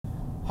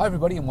Hi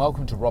everybody and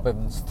welcome to Rob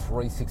Evans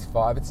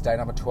 365. It's day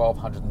number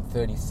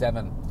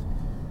 1237.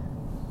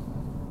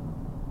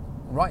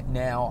 Right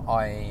now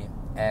I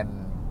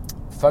am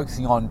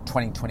focusing on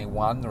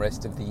 2021, the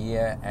rest of the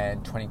year,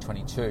 and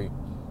 2022.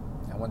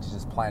 I want to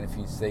just plant a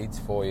few seeds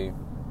for you.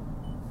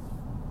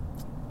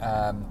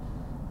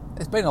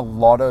 There's been a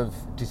lot of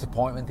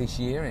disappointment this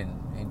year in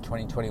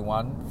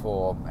 2021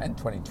 and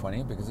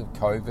 2020 because of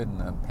COVID and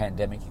the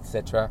pandemic,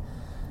 etc.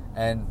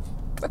 And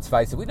let's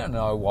face it, we don't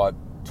know what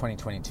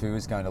 2022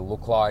 is going to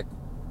look like.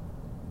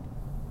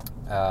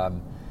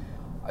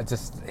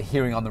 Just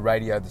hearing on the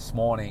radio this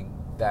morning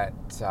that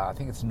I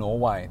think it's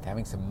Norway, they're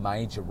having some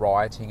major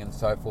rioting and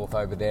so forth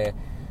over there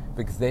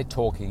because they're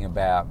talking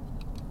about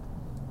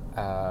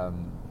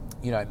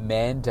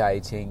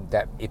mandating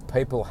that if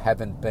people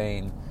haven't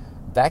been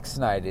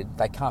vaccinated,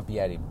 they can't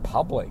be out in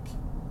public.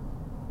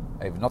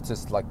 Even not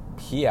just like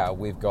here,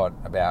 we've got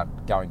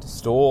about going to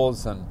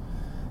stores and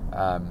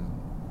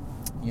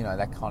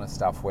that kind of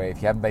stuff where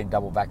if you haven't been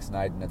double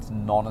vaccinated and it's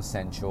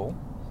non-essential,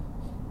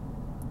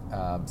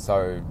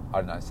 so I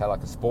don't know, say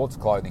like a sports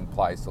clothing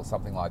place or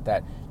something like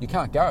that, you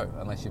can't go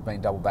unless you've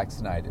been double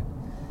vaccinated.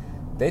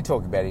 They're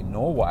talking about in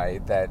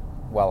Norway that,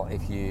 well,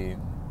 if you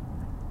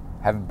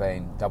haven't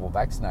been double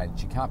vaccinated,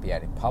 you can't be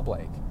out in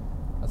public.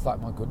 It's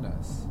like, my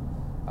goodness.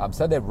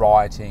 So they're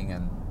rioting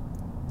and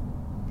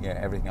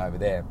everything over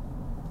there.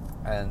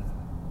 And,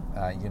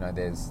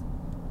 there's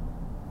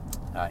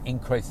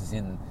increases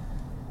in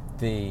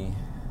the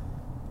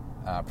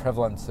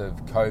prevalence of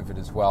COVID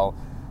as well.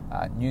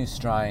 New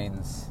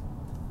strains,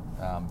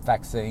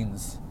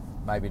 vaccines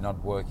maybe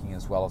not working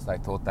as well as they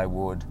thought they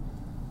would.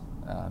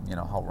 A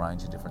whole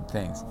range of different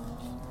things.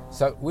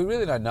 So we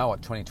really don't know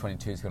what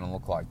 2022 is going to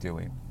look like, do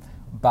we?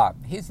 But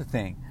here's the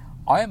thing.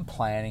 I am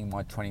planning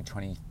my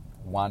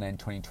 2021 and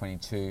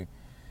 2022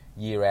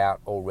 year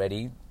out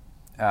already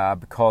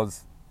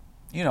because,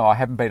 I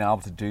haven't been able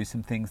to do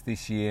some things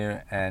this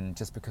year, and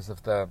just because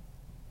of the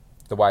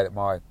way that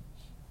my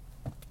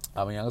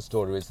youngest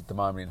daughter is at the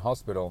moment in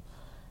hospital,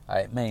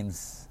 it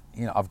means,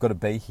 I've got to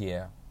be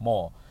here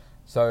more.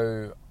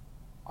 So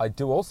I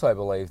do also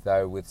believe,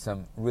 though, with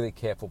some really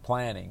careful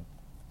planning,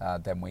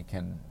 then we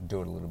can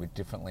do it a little bit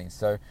differently.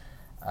 So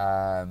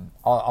I'm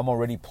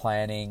already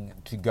planning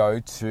to go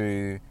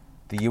to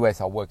the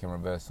US. I'll work in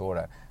reverse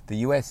order. The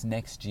US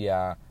next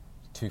year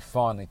to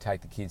finally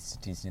take the kids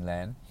to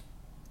Disneyland.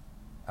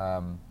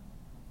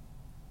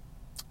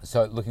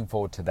 So looking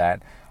forward to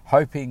that.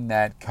 Hoping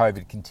that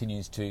COVID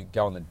continues to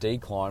go on the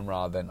decline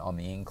rather than on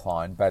the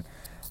incline. But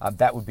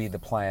that would be the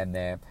plan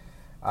there.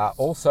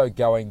 Also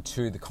going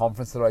to the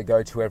conference that I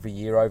go to every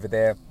year over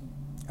there.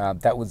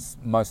 That would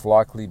most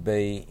likely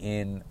be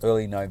in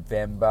early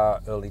November,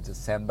 early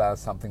December,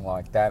 something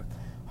like that.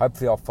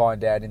 Hopefully I'll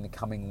find out in the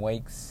coming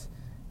weeks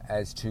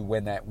as to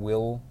when that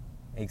will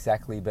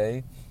exactly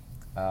be.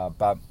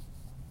 But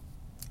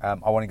I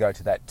want to go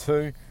to that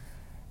too.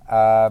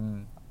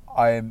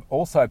 I'm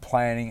also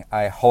planning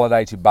a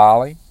holiday to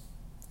Bali.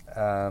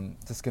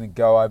 Just going to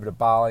go over to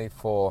Bali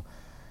for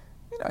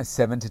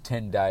 7 to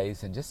 10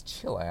 days and just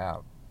chill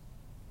out.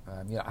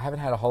 I haven't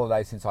had a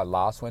holiday since I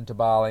last went to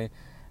Bali,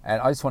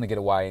 and I just want to get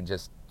away and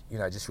just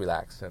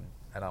relax and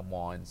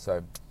unwind.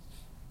 So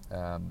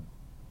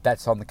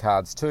that's on the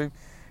cards too.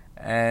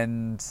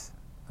 And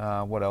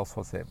what else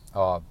was there?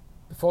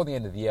 Before the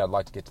end of the year, I'd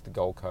like to get to the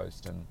Gold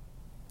Coast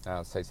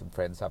and see some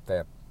friends up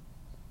there.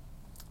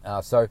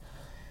 So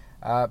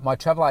my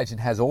travel agent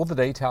has all the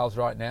details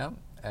right now,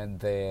 and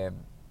they're,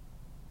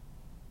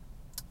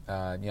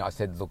 I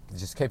said, look,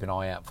 just keep an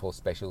eye out for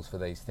specials for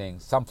these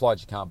things. Some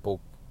flights you can't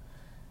book,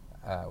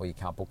 you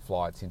can't book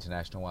flights,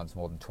 international ones,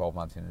 more than 12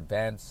 months in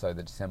advance. So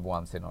the December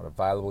ones, they're not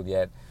available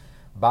yet.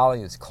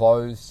 Bali is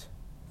closed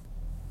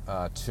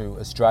to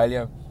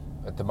Australia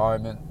at the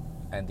moment,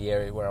 and the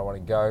area where I want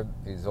to go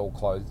is all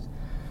closed.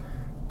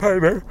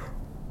 Pardon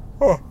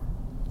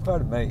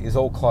me, is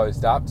all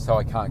closed up, so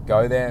I can't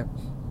go there.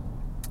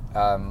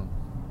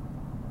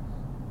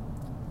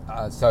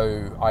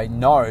 So I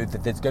know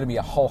that there's going to be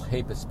a whole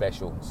heap of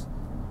specials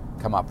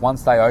come up.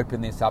 Once they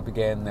open this up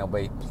again, there'll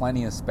be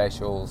plenty of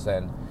specials,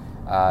 and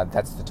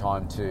that's the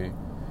time to,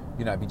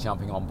 be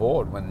jumping on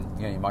board when,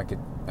 you might get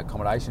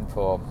accommodation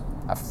for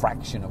a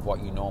fraction of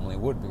what you normally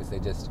would, because they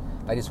just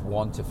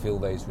want to fill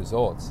these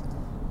resorts.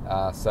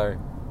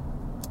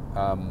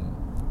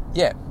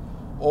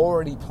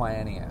 Already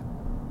planning it.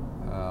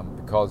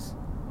 Because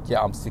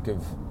I'm sick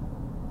of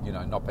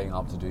not being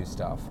able to do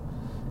stuff,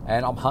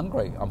 and I'm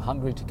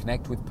hungry to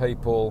connect with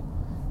people,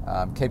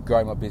 keep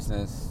growing my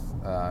business,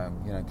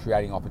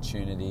 creating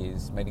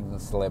opportunities, meeting the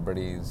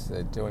celebrities,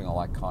 doing all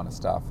that kind of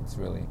stuff. It's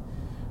really,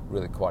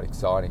 really quite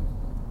exciting.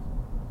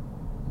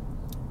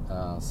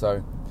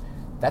 So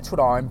that's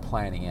what I'm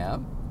planning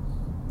out.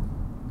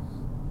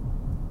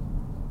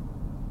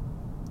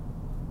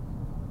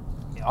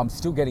 I'm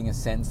still getting a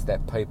sense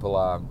that people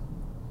are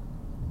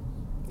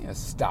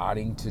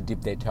starting to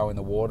dip their toe in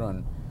the water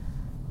and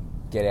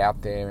get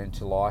out there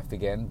into life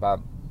again,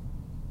 but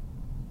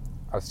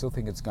I still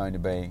think it's going to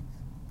be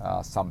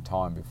some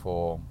time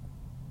before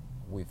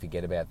we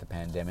forget about the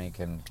pandemic,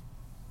 and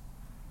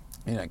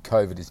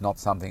COVID is not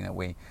something that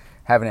we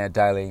have in our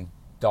daily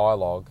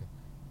dialogue,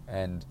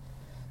 and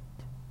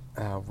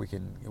we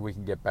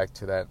can get back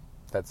to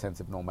that sense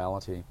of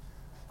normality.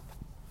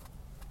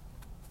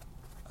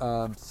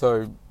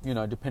 So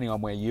depending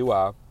on where you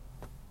are,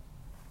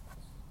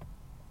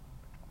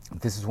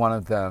 this is one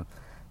of the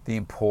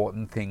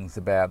important things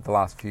about the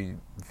last few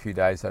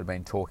days. I've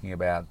been talking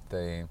about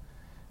the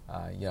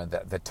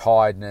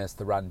tiredness,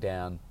 the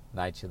rundown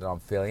nature that I'm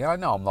feeling. I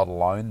know I'm not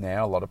alone there.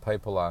 A lot of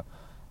people are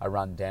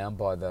run down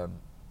by the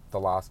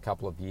last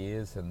couple of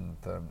years and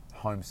the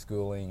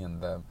homeschooling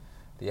and the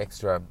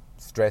extra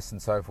stress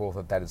and so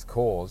forth that has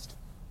caused.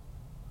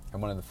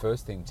 And one of the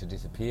first things to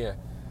disappear,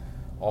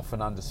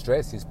 often under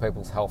stress, is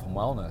people's health and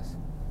wellness.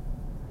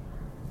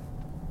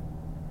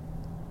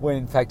 When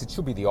in fact it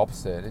should be the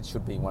opposite. It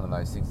should be one of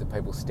those things that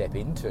people step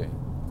into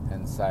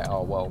and say,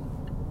 oh well,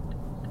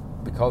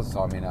 because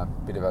I'm in a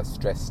bit of a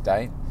stress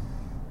state,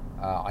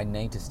 I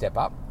need to step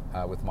up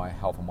with my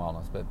health and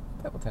wellness. But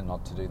people tend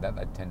not to do that.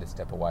 They tend to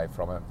step away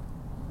from it.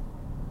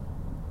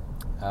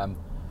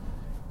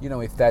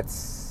 If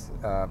that's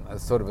a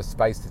sort of a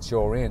space that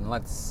you're in,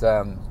 let's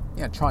try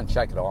and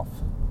shake it off.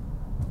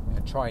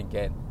 Try and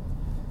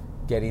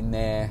get in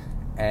there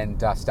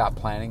and start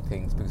planning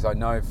things, because I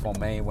know for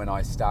me, when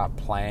I start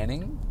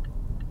planning,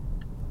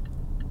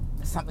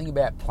 something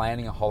about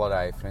planning a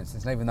holiday, for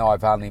instance, and even though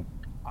I've only,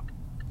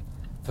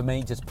 for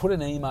me, just put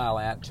an email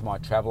out to my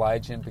travel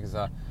agent, because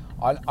I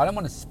don't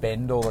want to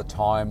spend all the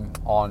time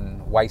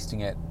on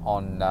wasting it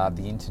on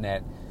the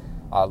internet,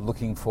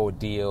 looking for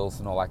deals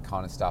and all that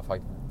kind of stuff.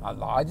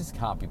 I just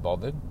can't be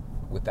bothered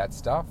with that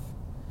stuff.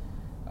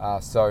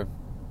 So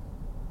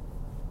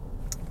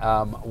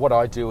what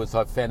I do is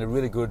I've found a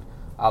really good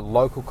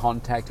local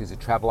contact who's a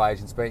travel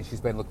agent.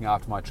 She's been looking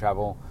after my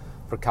travel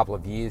for a couple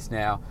of years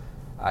now.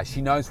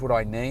 She knows what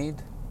I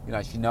need.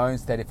 She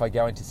knows that if I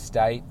go into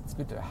state, it's a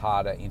bit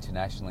harder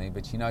internationally,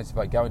 but she knows if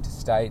I go into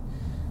state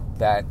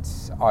that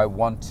I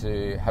want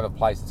to have a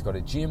place that's got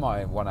a gym.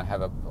 I want to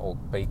have or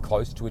be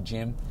close to a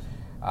gym.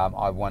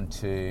 I want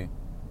to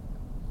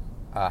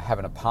have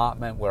an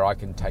apartment where I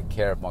can take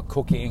care of my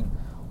cooking,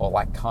 all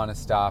that kind of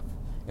stuff.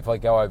 If I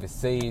go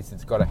overseas,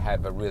 it's got to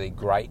have a really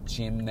great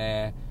gym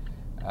there,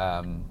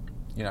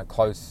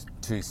 close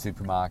to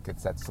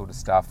supermarkets, that sort of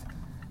stuff,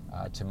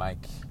 to make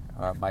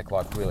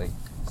life really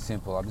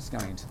simple. I'm just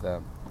going into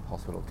the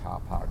hospital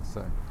car park,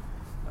 so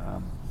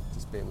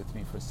just bear with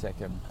me for a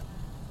second.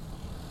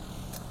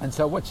 And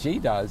so what she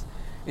does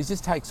is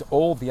just takes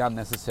all the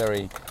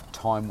unnecessary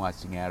time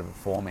wasting out of it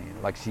for me.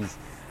 Like she's,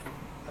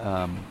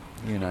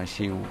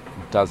 she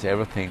does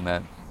everything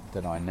that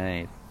I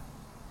need.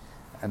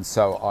 And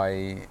so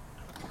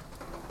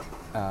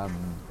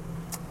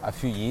a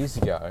few years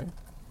ago,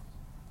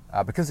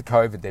 because of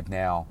COVID, they've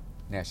now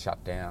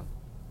shut down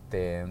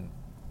their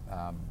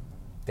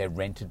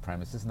rented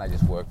premises, and they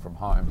just work from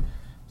home.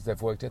 Because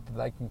they've worked out that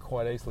they can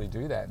quite easily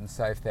do that and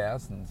save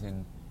thousands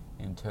in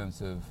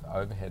terms of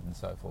overhead and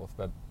so forth.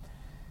 But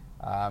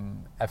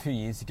a few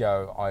years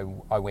ago,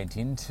 I went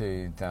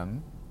into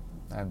them,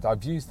 and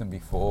I've used them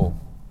before,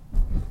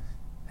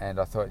 and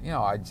I thought,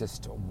 I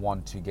just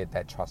want to get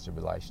that trusted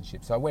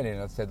relationship. So I went in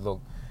and I said,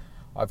 look,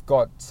 I've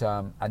got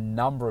a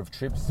number of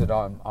trips that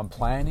I'm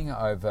planning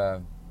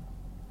over,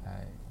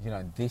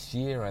 this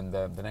year and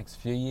the next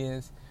few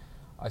years.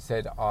 I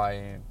said,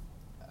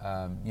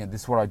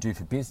 this is what I do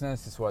for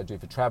business. This is what I do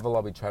for travel.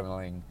 I'll be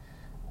traveling,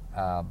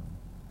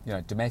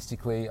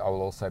 domestically. I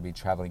will also be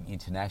traveling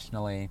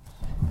internationally.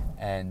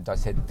 And I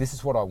said, this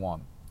is what I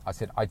want. I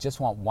said, I just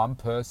want one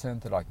person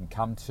that I can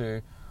come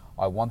to.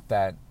 I want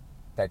that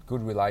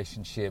good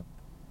relationship,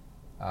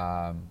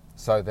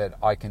 so that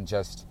I can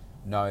just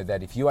know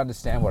that if you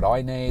understand what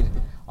I need,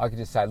 I can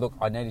just say, look,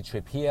 I need a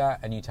trip here,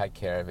 and you take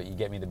care of it. You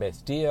get me the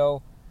best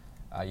deal.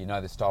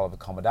 The style of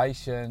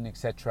accommodation,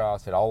 etc. I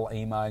said, I'll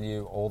email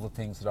you all the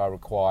things that I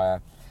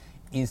require.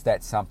 Is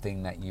that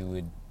something that you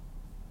would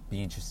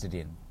be interested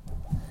in?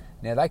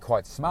 Now, they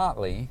quite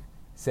smartly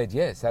said,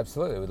 yes,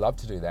 absolutely, we'd love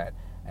to do that.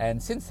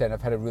 And since then,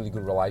 I've had a really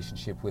good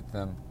relationship with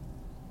them.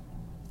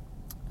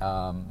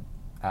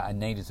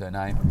 Anita's her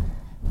name,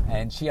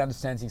 and she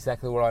understands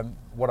exactly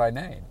what I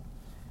need.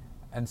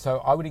 And so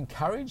I would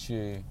encourage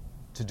you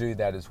to do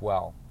that as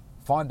well.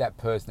 Find that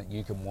person that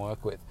you can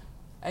work with.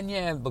 And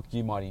yeah, look,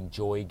 you might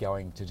enjoy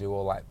going to do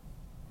all that,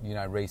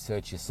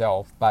 research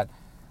yourself, but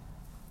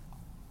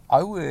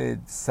I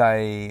would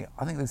say,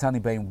 I think there's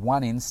only been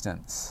one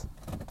instance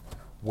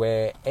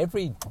where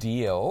every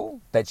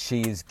deal that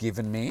she has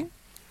given me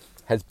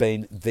has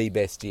been the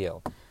best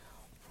deal.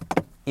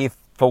 If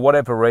for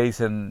whatever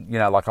reason,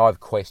 like I've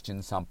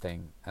questioned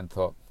something and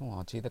thought,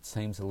 oh gee, that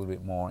seems a little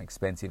bit more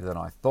expensive than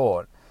I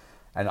thought,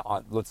 and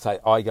let's say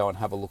I go and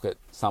have a look at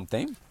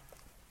something,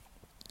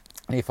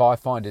 and if I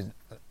find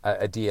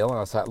a deal and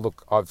I say,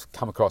 look, I've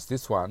come across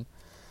this one,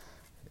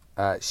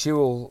 she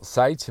will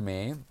say to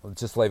me,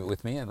 just leave it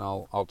with me and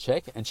I'll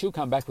check, and she'll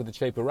come back with a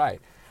cheaper rate.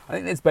 I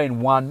think there's been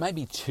one,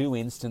 maybe two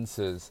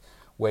instances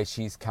where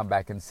she's come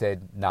back and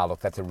said, no, look,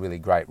 that's a really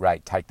great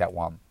rate, take that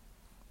one.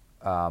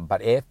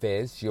 but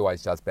airfares, she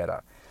always does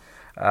better.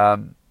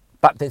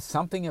 But there's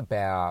something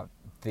about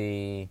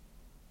the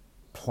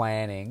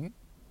planning,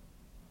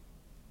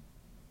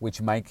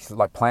 which makes,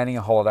 like planning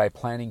a holiday,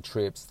 planning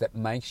trips, that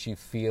makes you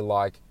feel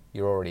like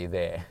you're already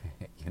there,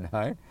 you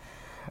know?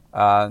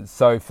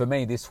 So for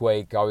me this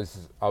week, I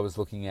was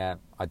looking at,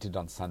 I did it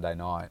on Sunday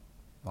night,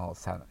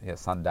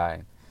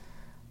 Sunday.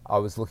 I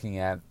was looking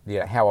at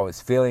how I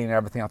was feeling and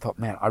everything. I thought,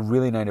 man, I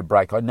really need a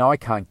break. I know I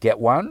can't get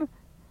one,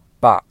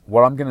 but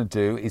what I'm going to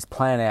do is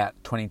plan out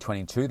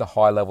 2022, the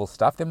high level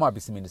stuff. There might be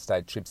some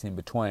interstate trips in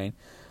between,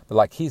 but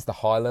like, here's the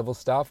high level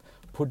stuff.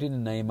 Put in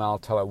an email,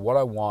 tell her what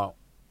I want,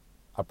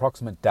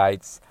 approximate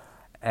dates,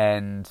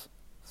 and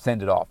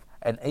send it off.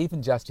 And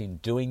even just in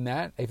doing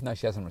that, even though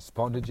she hasn't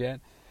responded yet,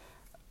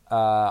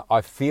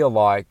 I feel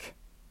like,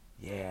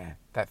 yeah,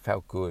 that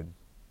felt good.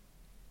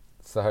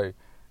 So,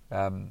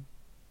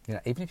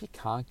 even if you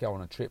can't go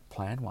on a trip,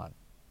 plan one.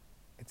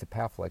 It's a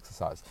powerful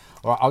exercise.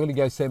 All right, I'm going to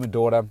go see my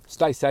daughter.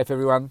 Stay safe,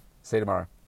 everyone. See you tomorrow.